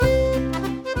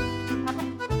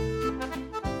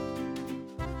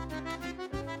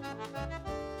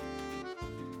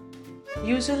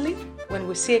Usually, when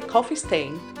we see a coffee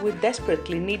stain, we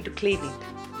desperately need to clean it.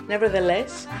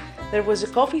 Nevertheless, there was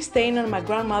a coffee stain on my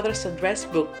grandmother's address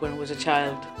book when I was a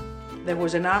child. There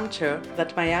was an armchair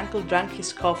that my uncle drank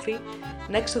his coffee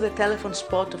next to the telephone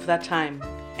spot of that time,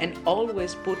 and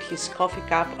always put his coffee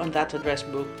cup on that address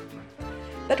book.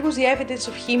 That was the evidence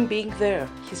of him being there,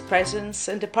 his presence,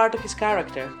 and a part of his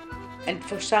character. And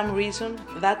for some reason,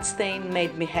 that stain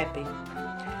made me happy.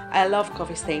 I love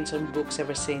coffee stains on books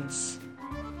ever since.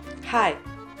 Hi,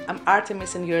 I'm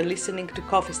Artemis and you're listening to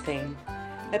Coffee Stain,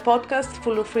 a podcast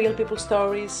full of real people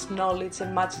stories, knowledge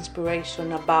and much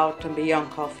inspiration about and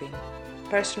beyond coffee.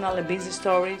 Personal and business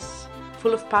stories,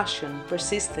 full of passion,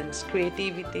 persistence,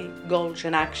 creativity, goals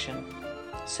and action.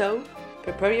 So,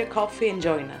 prepare your coffee and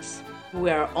join us. We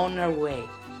are on our way.